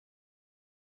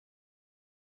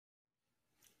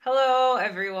Hello,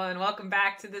 everyone. Welcome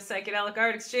back to the Psychedelic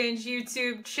Art Exchange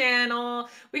YouTube channel.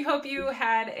 We hope you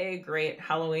had a great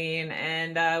Halloween,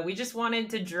 and we just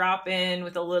wanted to drop in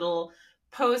with a little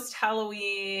post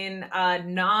Halloween,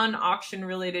 non-auction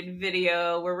related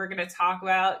video where we're going to talk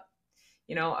about,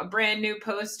 a brand new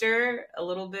poster, a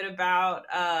little bit about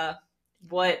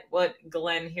what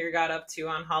Glenn here got up to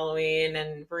on Halloween,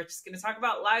 and we're just going to talk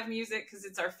about live music because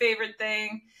it's our favorite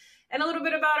thing, and a little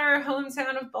bit about our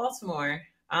hometown of Baltimore.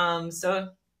 So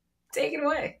take it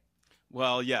away.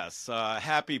 Well, yes,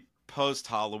 happy post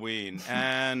Halloween.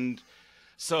 And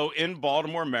so in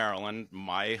Baltimore, Maryland,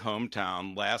 my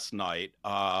hometown, last night,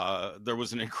 there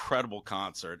was an incredible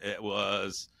concert. It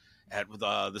was at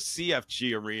the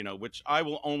CFG Arena, which I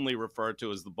will only refer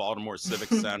to as the Baltimore Civic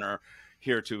Center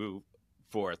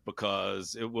heretofore,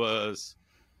 because it was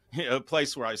a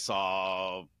place where I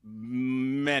saw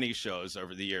many shows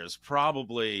over the years.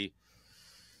 Probably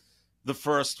the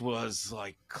first was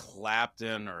like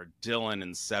Clapton or Dylan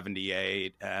in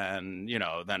 '78, and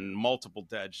then multiple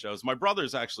Dead shows. My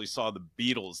brothers actually saw the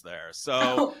Beatles there.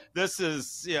 So this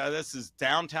is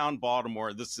downtown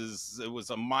Baltimore. It was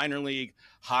a minor league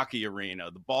hockey arena.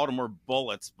 The Baltimore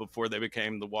Bullets, before they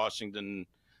became the Washington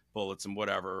Bullets and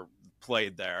whatever,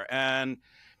 played there. And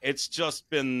it's just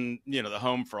been, the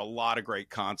home for a lot of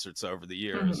great concerts over the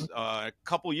years. A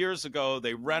couple years ago,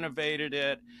 they renovated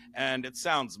it, and it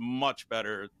sounds much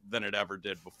better than it ever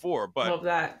did before. But love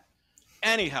that.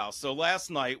 Anyhow, so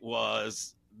last night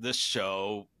was this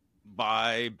show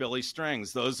by Billy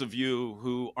Strings. Those of you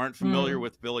who aren't familiar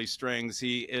with Billy Strings,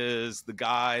 he is the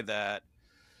guy that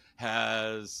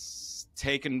has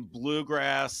taken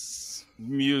bluegrass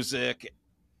music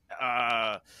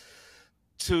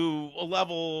to a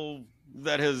level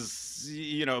that has,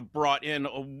 brought in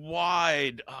a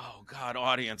wide,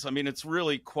 audience. I mean, it's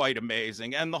really quite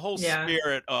amazing. And the whole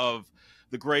spirit of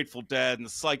the Grateful Dead and the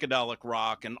psychedelic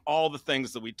rock and all the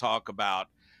things that we talk about,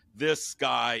 this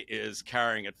guy is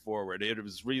carrying it forward.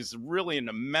 He's really an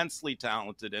immensely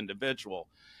talented individual.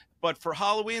 But for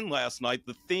Halloween last night,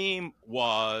 the theme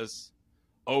was,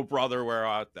 "Oh, brother, where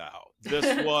art thou?" This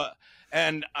was...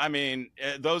 And I mean,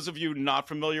 those of you not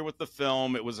familiar with the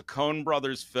film, it was a Coen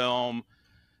Brothers film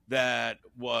that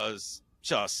was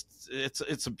just,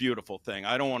 it's a beautiful thing.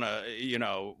 I don't want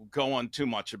to, go on too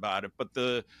much about it, but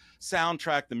the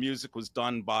soundtrack, the music was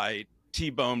done by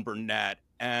T-Bone Burnett.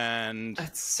 And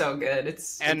that's so good.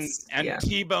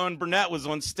 T-Bone Burnett was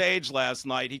on stage last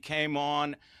night. He came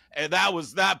on, and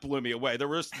that blew me away. There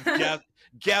were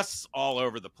guests all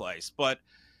over the place, but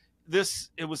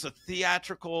it was a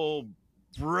theatrical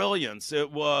brilliance.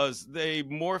 They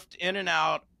morphed in and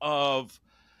out of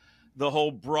the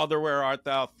whole "Brother, Where Art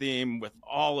Thou" theme with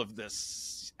all of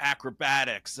this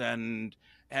acrobatics and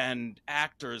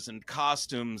actors and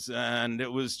costumes, and it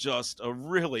was just a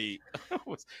really I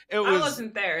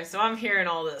wasn't there, so I'm hearing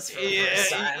all this for the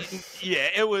first time. Yeah,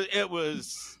 it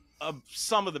was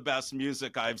some of the best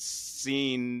music I've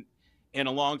seen in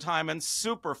a long time, and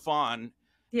super fun.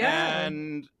 Yeah.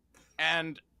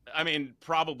 And I mean,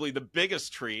 probably the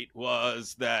biggest treat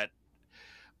was that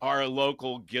our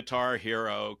local guitar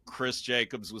hero, Chris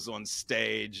Jacobs, was on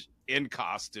stage in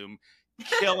costume,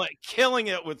 killing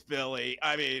it with Billy.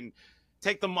 I mean,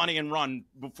 take the money and run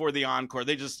before the encore.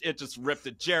 It just ripped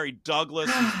it. Jerry Douglas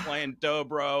was playing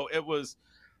dobro. It was,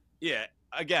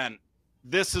 again,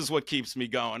 this is what keeps me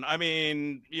going. I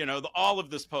mean, all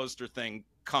of this poster thing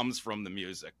comes from the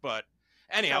music, but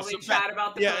anyhow, so chat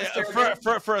about the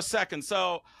poster for a second.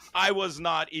 So I was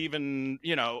not even,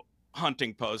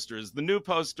 hunting posters. The new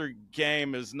poster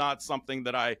game is not something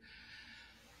that I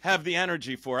have the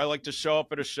energy for. I like to show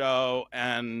up at a show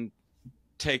and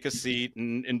take a seat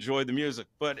and enjoy the music.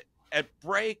 But at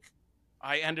break,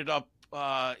 I ended up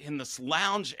in this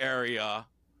lounge area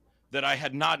that I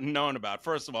had not known about.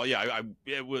 First of all,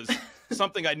 it was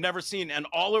something I'd never seen. And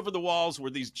all over the walls were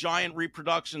these giant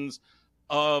reproductions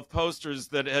of posters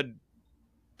that had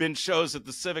been shows at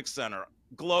the Civic Center,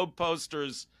 Globe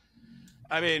posters.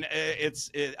 I mean,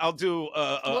 I'll do.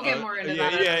 We'll get more into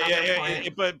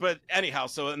that. But anyhow,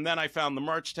 and then I found the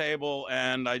merch table,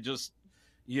 and I just,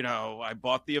 I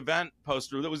bought the event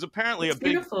poster that was apparently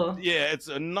beautiful. It's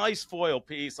a nice foil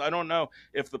piece. I don't know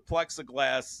if the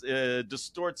plexiglass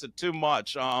distorts it too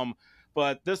much.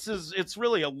 But it's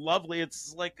really a lovely.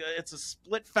 It's a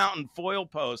split fountain foil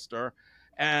poster.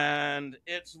 And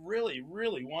it's really,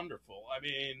 really wonderful. I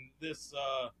mean, this,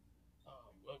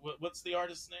 what's the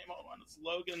artist's name? Hold on, it's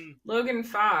Logan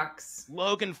Fox.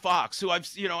 Logan Fox, who I've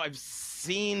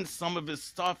seen some of his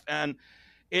stuff, and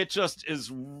it just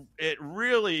is, it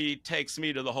really takes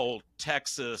me to the whole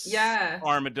Texas Yeah.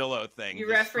 armadillo thing. You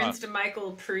This referenced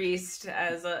Michael Priest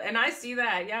as a, and I see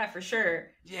that, yeah, for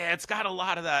sure. Yeah, it's got a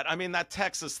lot of that. I mean, that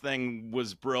Texas thing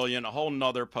was brilliant. A whole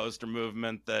nother poster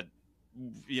movement that,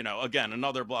 again,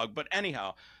 another blog. But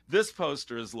anyhow, this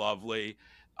poster is lovely.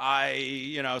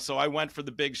 So I went for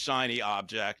the big shiny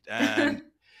object, and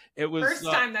it was First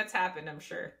time that's happened, I'm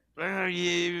sure.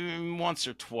 yeah, once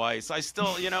or twice. I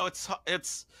still, and I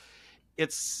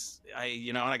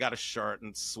got a shirt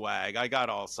and swag. I got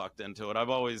all sucked into it. I've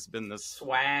always been this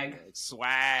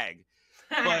swag,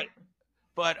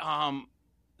 but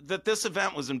that this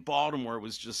event was in Baltimore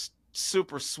was just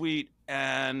super sweet.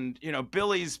 And,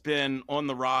 Billy's been on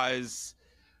the rise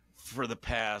for the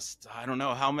past, I don't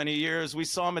know how many years. We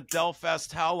saw him at Del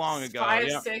Fest how long ago?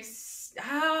 5, 6.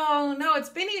 Oh, no, it's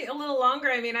been a little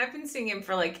longer. I mean, I've been seeing him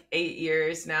for like 8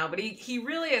 years now, but he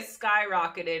really has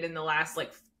skyrocketed in the last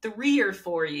like 3 or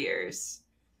 4 years.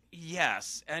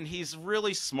 Yes, and he's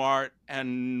really smart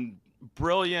and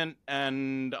brilliant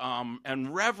and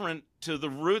reverent to the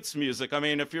roots music. I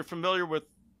mean, if you're familiar with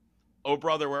 "Oh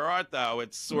Brother, Where Art Thou,"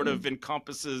 it sort of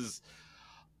encompasses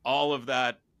all of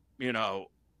that,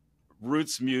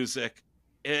 roots music.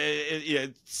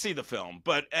 See the film,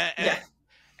 but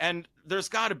and there's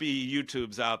got to be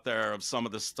YouTubes out there of some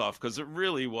of this stuff, because it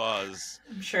really was.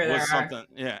 I'm sure there something. Are.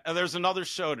 Yeah, and there's another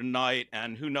show tonight,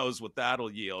 and who knows what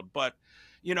that'll yield. But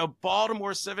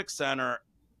Baltimore Civic Center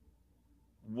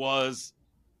was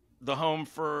the home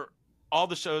for all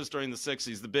the shows during the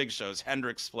 60s, the big shows.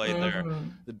 Hendrix played there,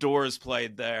 the Doors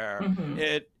played there.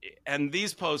 And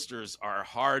these posters are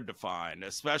hard to find,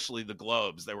 especially the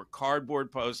globes. They were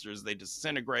cardboard posters, they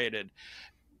disintegrated.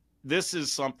 This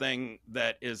is something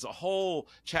that is a whole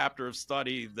chapter of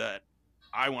study that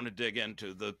I want to dig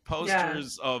into. The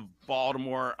posters of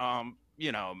Baltimore,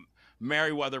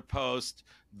 Merriweather Post,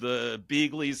 the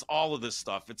Beagleys, all of this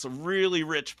stuff. It's a really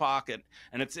rich pocket,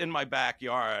 and it's in my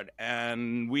backyard,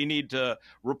 and we need to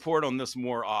report on this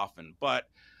more often. But,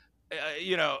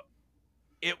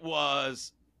 it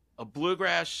was a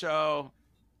bluegrass show.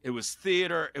 It was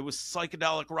theater. It was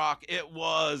psychedelic rock.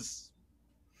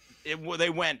 They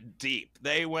went deep.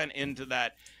 They went into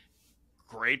that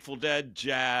Grateful Dead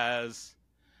jazz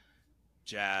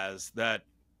that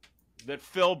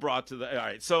Phil brought to the. All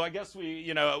right, so I guess we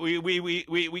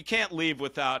can't leave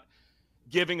without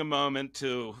giving a moment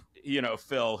to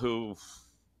Phil, who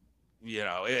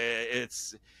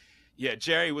it's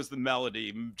Jerry was the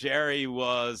melody, Jerry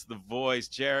was the voice,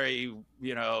 Jerry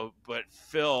but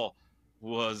Phil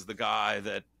was the guy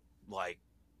that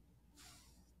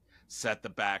set the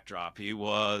backdrop. He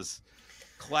was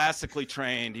classically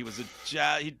trained. He was a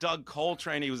jazz. He dug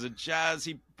Coltrane. He was a jazz.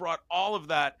 He brought all of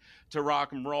that to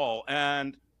rock and roll.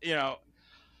 And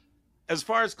as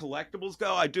far as collectibles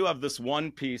go, I do have this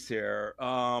one piece here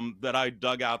that I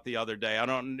dug out the other day.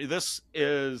 This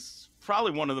is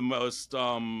probably one of the most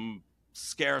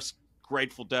scarce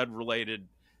Grateful Dead related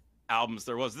albums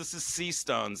there was. This is Sea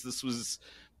Stones. This was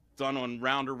done on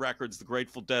Rounder Records, the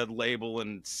Grateful Dead label,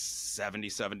 in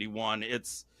 71.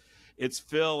 It's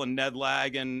Phil and Ned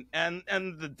Lag and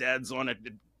the Dead's on it.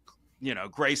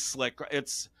 Grace Slick.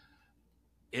 It's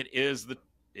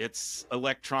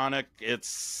electronic.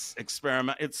 It's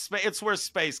experiment. It's where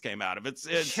space came out of. It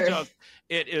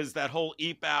is that whole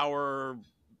Eep Hour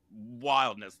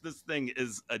wildness. This thing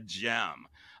is a gem.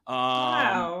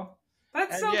 Wow,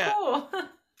 that's so cool.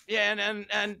 Yeah,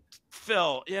 and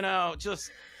Phil,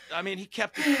 he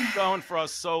kept it going for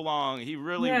us so long. He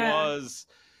really was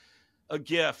a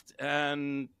gift.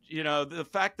 And, the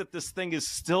fact that this thing is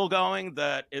still going,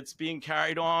 that it's being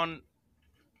carried on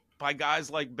by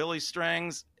guys like Billy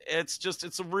Strings,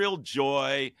 it's a real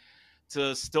joy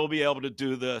to still be able to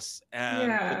do this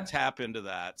and to tap into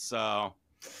that. So.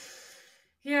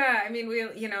 Yeah, I mean,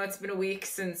 it's been a week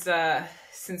since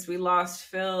we lost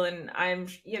Phil, and I'm,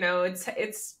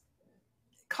 it's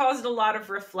caused a lot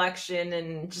of reflection,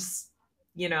 and just,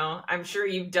 I'm sure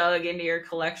you've dug into your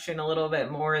collection a little bit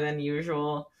more than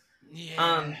usual.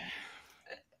 Yeah.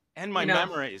 And my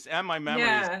memories.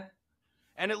 Yeah.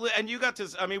 And you got to,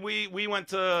 we went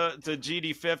to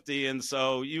GD50, and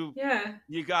so you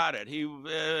got it.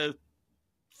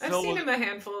 I've seen him a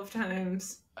handful of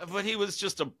times. But he was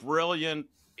just a brilliant,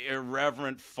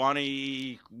 irreverent,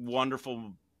 funny,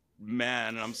 wonderful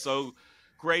man. And I'm so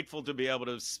grateful to be able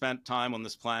to spend time on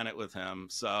this planet with him.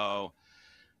 So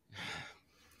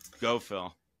go,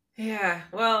 Phil. Yeah.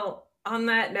 Well, On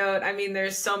that note, I mean,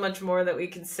 there's so much more that we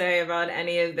could say about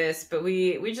any of this, but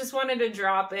we just wanted to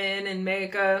drop in and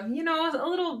make a, a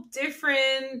little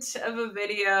different of a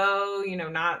video,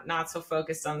 not so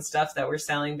focused on stuff that we're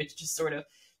selling, but just sort of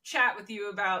chat with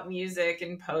you about music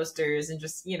and posters and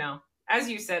just, as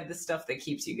you said, the stuff that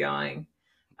keeps you going.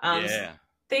 So Yeah.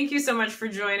 thank you so much for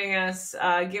joining us.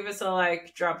 Give us a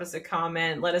like, drop us a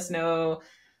comment, let us know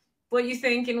what you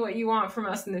think and what you want from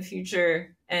us in the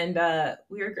future. And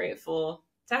we are grateful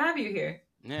to have you here.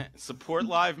 Yeah. Support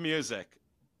live music.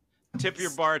 Tip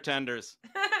your bartenders.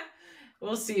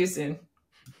 We'll see you soon.